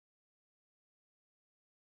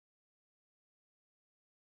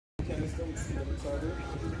canister with seed absorber.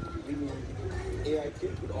 We need AI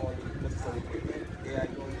kit with all the necessary equipment, AI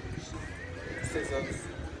gun, scissors,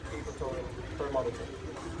 paper towel, thermometer.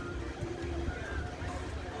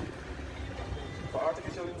 For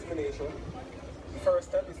artificial insemination, the first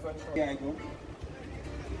step is to ensure the AI gun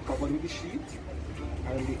covered with the sheet,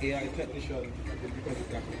 and the AI technician will be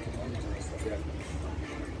connected to the monitor.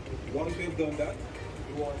 Once we've done that,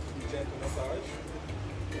 we want to do gentle massage,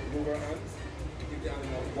 move our hands, give the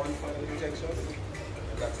animal one final injection,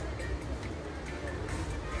 and that's it.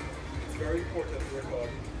 It's very important to record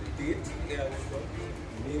the date the AI was done,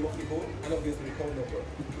 the name of the bone, and obviously the phone number.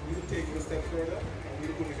 We will take it a step further, and we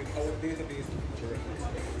will put it in our database for future reference.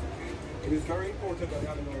 It is very important that the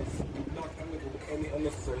animals do not undergo any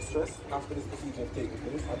unnecessary stress after this procedure has taken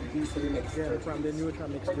place, at least for the next from the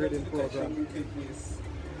Nutramix breeding program. Will take place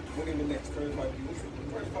within the next 35 years,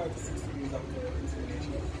 35 to 60 years after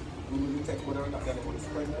insemination. We will detect whether or not the animal is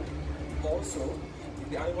pregnant. Also, if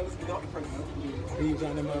the animal is not pregnant, these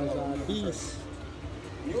animals are beasts.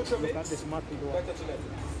 Nutramix, look at this better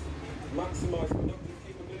genetics, maximize productive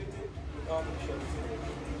capability with artificial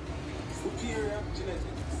insemination. Superior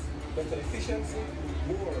genetics, better efficiency,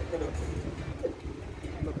 more productivity.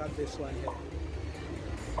 Look at this one here.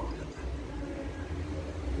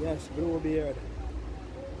 Yes, blue beard.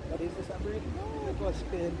 But is this a breed? No, it was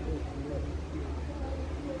painful.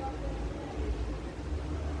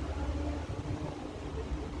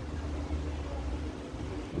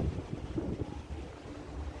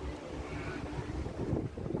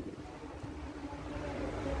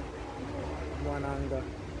 One anger.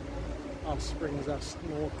 Offsprings are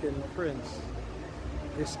smoking prince.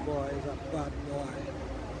 This boy is a bad boy.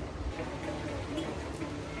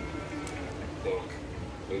 So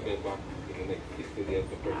we get back in the next 60 days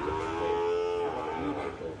to purchase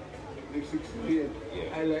the 60 days?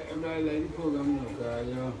 Yeah. I like the program because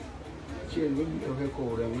change will be okay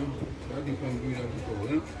cold, a different breed of the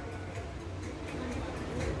cold.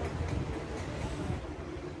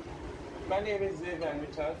 My name is Vivian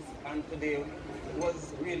Richards, and today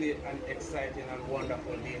was really an exciting and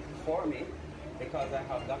wonderful day for me because I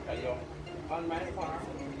have Dr. Young on my farm.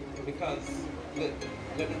 Because, look,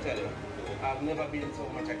 let me tell you, I've never been so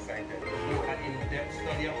much excited. An in-depth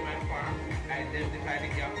study of my farm, identify the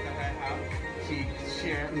gaps that I have. She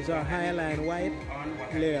shared. These are highline white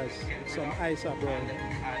layers, some icer brown.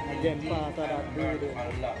 Again, part of that breeding. A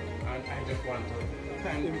lot, and I just want to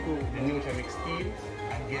thank the Nutramix team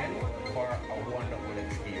again for a wonderful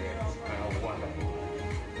experience and a wonderful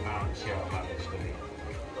share of knowledge today.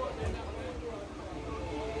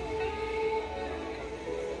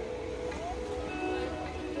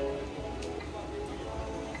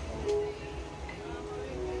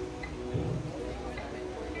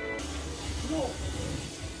 No.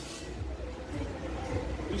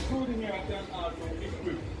 The student here can also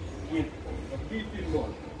equip with a beating ball.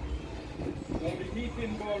 So the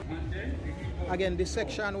beating ball and then the beating ball. Again, this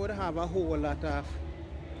section would have a whole lot of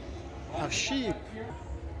sheep.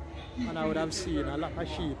 And I would have seen a lot of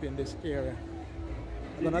sheep in this area.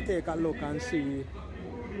 I'm gonna take a look and see.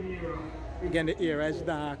 Again, the area is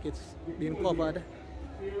dark, it's been covered.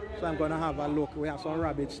 So I'm gonna have a look. We have some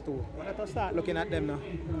rabbits too. Let us start looking at them now.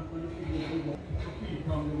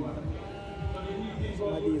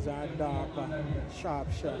 Some of these are darker, sharp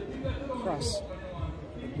cross.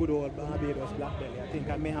 Good old Barbados black belly. I think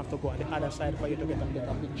I may have to go on the other side for you to get a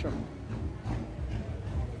better picture.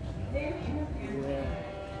 Yeah.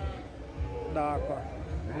 Darker,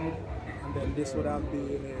 and then this would have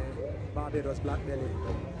been a Barbados black belly.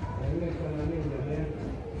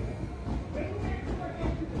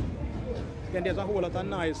 Then there's a whole lot of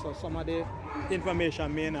noise, so some of the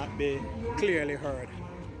information may not be clearly heard.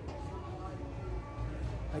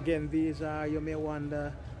 Again, these are, you may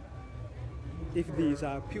wonder if these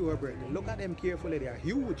are purebred. Look at them carefully, they are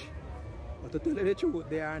huge. But to tell you the truth,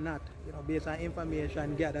 they are not. You know, based on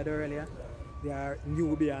information gathered earlier, they are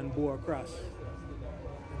Nubian boar cross.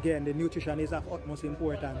 Again, the nutrition is of utmost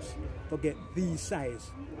importance to get these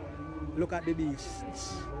size. Look at the beasts,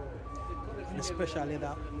 especially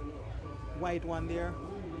that white one there.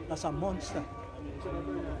 That's a monster.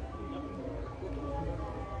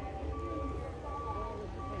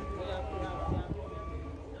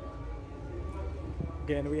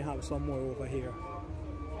 Again, we have some more over here.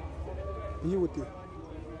 Beauty.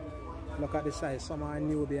 Look at the size. Some are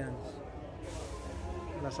Nubians.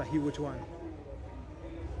 That's a huge one.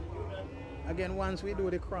 Again, once we do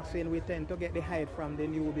the crossing, we tend to get the height from the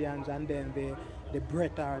Nubians and then the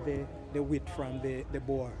breadth or the width from the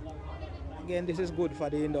boar. Again, this is good for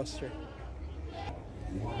the industry.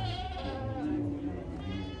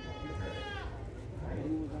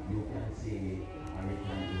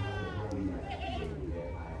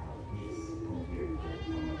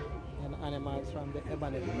 from the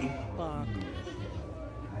Ebony Park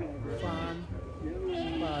Farm,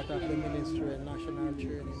 part of the Ministry National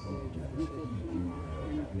Training Agency.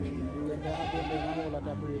 Then they have been doing a whole lot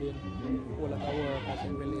of breeding, a whole lot of work as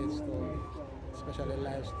it relates to especially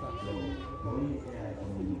livestock,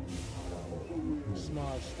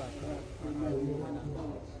 small stock,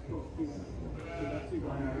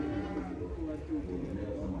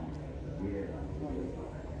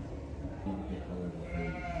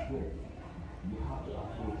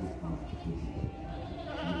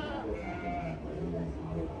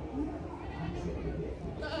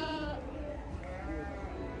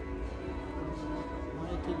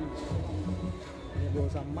 mighty beast. There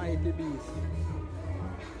goes a mighty beast.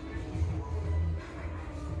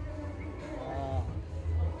 Ah,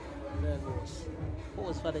 there goes.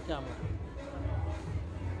 Pose for the camera.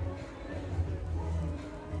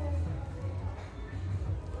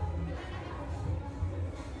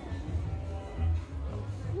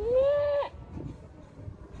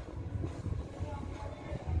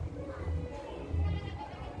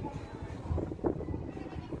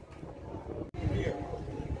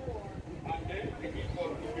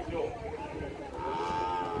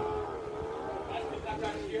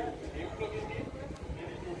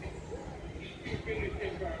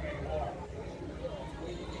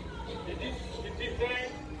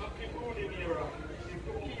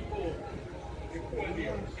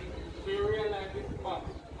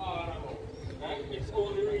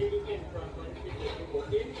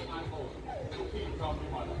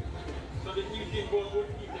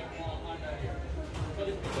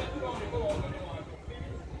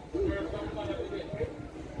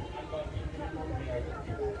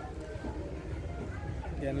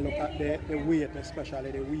 Then look at the weight,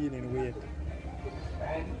 especially the weaning weight.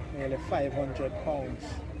 Nearly 500 pounds.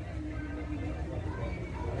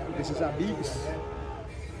 This is a beast.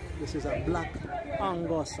 This is a black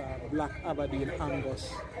Angus, a black Aberdeen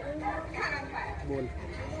Angus bull.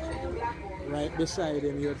 Right beside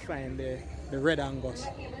him you'd find the red Angus.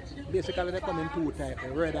 Basically they come in two types,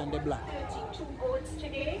 the red and the black. Two goats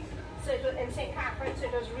today, so in St. Catharines, so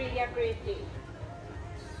it was really a great day.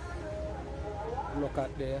 Look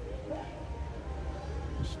at there.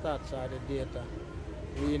 Stats are the data.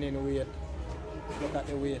 Weaning weight. Look at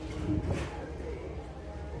the weight.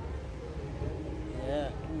 Yeah,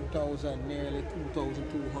 2,000, nearly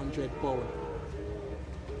 2,200 pounds.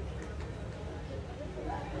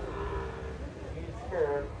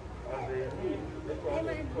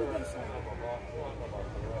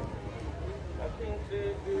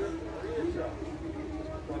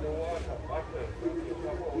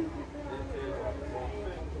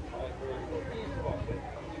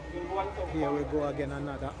 Here we go again,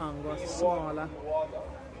 another Angus, smaller.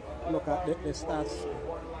 Look at the stats.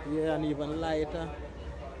 Yeah, and even lighter.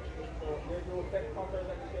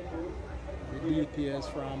 The details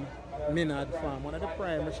from Minard Farm, one of the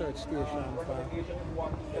prime research stations for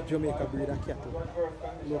the Jamaica breeder cattle,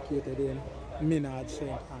 located in Minard, St.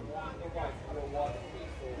 Anne.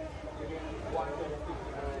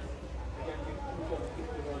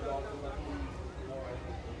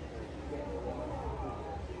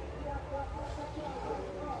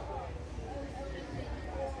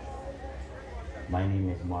 My name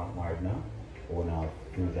is Mark Mardner, owner of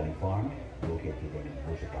Fusion Farm, located in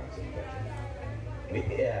Bushicon, St.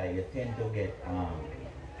 With AI, you tend to get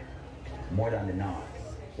more than the norm.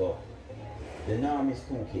 So the norm is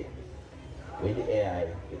 2K. With the AI,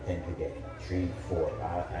 you tend to get 3, 4.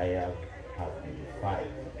 I have maybe 5.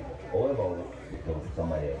 However, because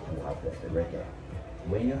somebody who have just the regular.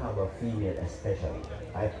 When you have a female especially,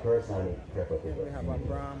 I personally prefer to get a female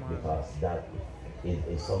because that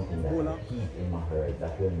is something that I keep in my herd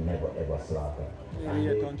that will never ever slaughter. And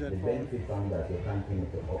the benefit from that, you continue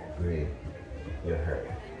to upgrade your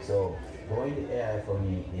herd. So going to AI for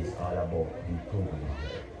me is all about improving your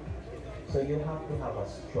herd. So you have to have a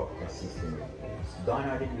structured system. Gone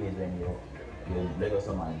are the days when you let us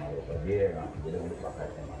some animal over there and you don't look back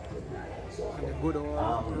at them. So the good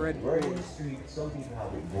old red Poll. In the street, some people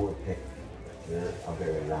have a gold pet a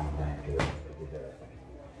very long time to develop.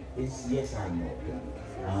 It's yes and no.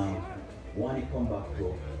 When you come back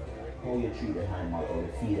to how you treat the animal or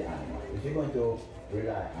you feed the animal, if you're going to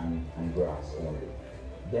rely on grass only,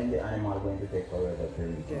 then the animal is going to take forever to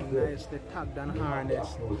reach. Nice, the tagged and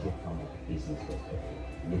harness. Approach it from a business perspective.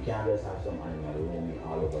 You can't just have some animal roaming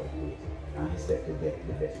all over the place and expect to get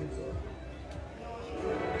the best result.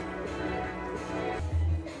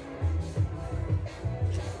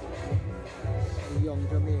 Young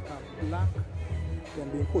Jamaica black. Can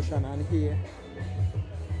be pushed on here.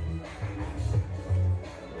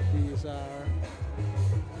 These are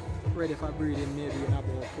ready for breeding maybe in about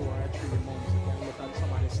 2 or 3 months. You can look at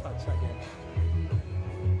some of the stats again.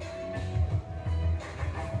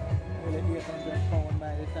 Only 800 pounds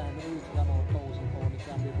by the time it reaches about 1,000 pounds, it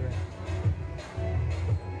can be bred.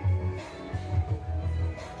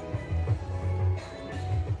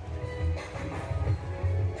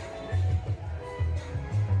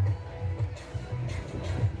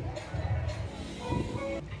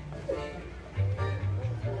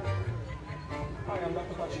 Hi, I'm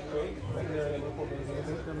Dr. T.P.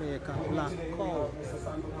 Jamaica black cow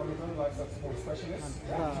Specialist.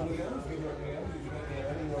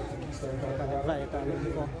 vital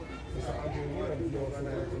info. Mr. Andrew Neal,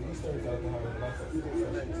 the Eastern Alcohol and Livestock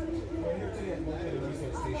Specialist. We're here today at the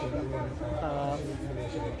research station doing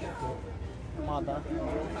insemination and cattle. Mother.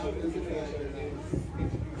 Insemination is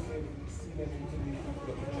introducing semen into the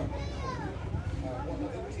reproductive tract. What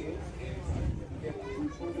that entails is get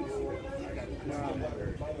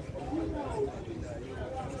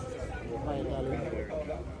Vital info.